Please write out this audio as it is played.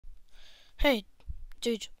Hey,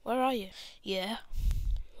 dude, where are you? Yeah,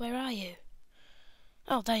 where are you?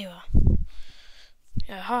 Oh, there you are.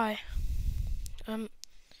 Yeah, hi.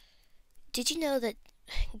 Did you know that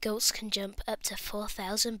goats can jump up to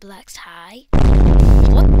 4,000 blocks high?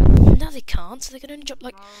 What? No, they can't. They can only jump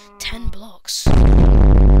like 10 blocks.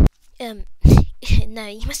 No,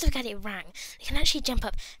 you must have got it wrong. They can actually jump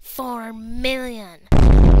up 4 million.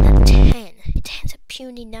 Not 10. 10's a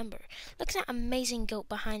puny number. Look at that amazing goat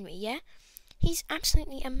behind me, yeah? He's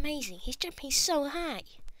absolutely amazing. He's jumping so high.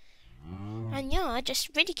 And you're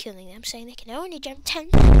just ridiculing them, saying they can only jump 10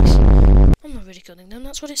 blocks. I'm not ridiculing them.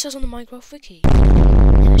 That's what it says on the Minecraft wiki.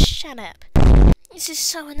 Oh, shut up. This is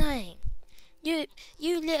so annoying. You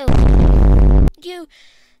letter. Yeah.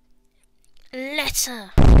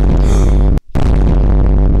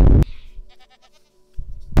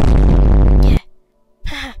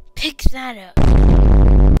 Haha, pick that up.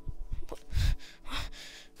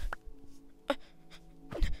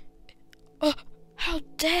 Oh, how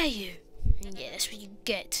dare you? Yeah, that's what you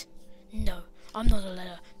get. No, I'm not a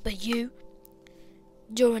letter, but you're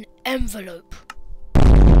an envelope.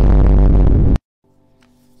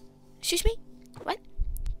 Excuse me? What?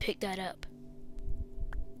 Pick that up.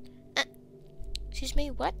 Excuse me,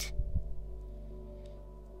 what?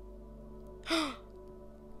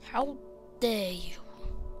 How dare you?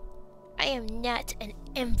 I am not an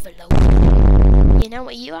envelope. You know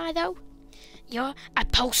what you are, though? You're a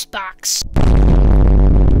postbox.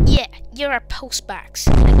 Yeah, you're a postbox.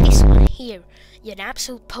 Like this one here. You're an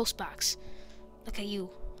absolute postbox. Look at you.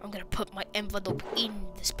 I'm gonna put my envelope in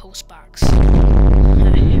this postbox.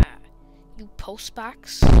 You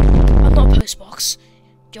postbox? I'm not a postbox.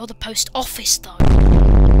 You're the post office, though.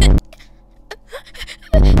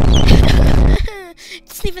 It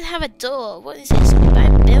doesn't even have a door. What is this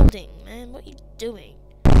bad building, man? What are you doing?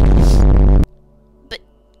 But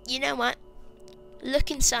you know what?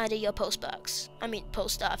 Look inside of your postbox. I mean,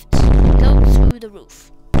 post office. Go through the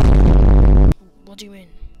roof. What do you mean?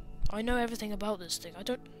 I know everything about this thing. I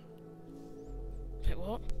don't... Wait,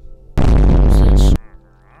 what? What's this?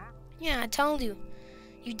 Yeah, I told you.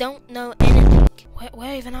 You don't know anything.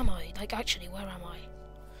 Where even am I? Like, actually, where am I?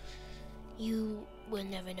 You will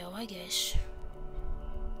never know, I guess.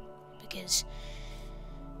 Because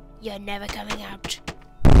you're never coming out.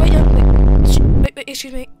 Wait, no, wait,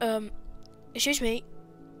 excuse me. Excuse me.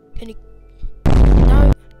 Can you...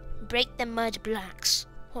 No. Break the mud blocks.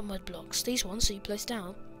 What mud blocks? These ones that you place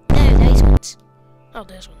down? No, these ones. Oh,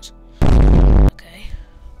 those ones. Okay.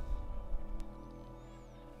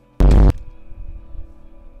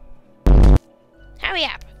 Hurry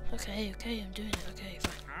up! Okay, I'm doing it. Okay,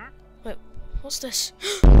 fine. Wait, what's this?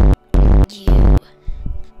 You.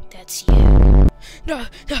 That's you. No,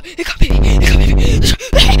 it can't be me. It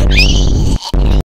can't be me.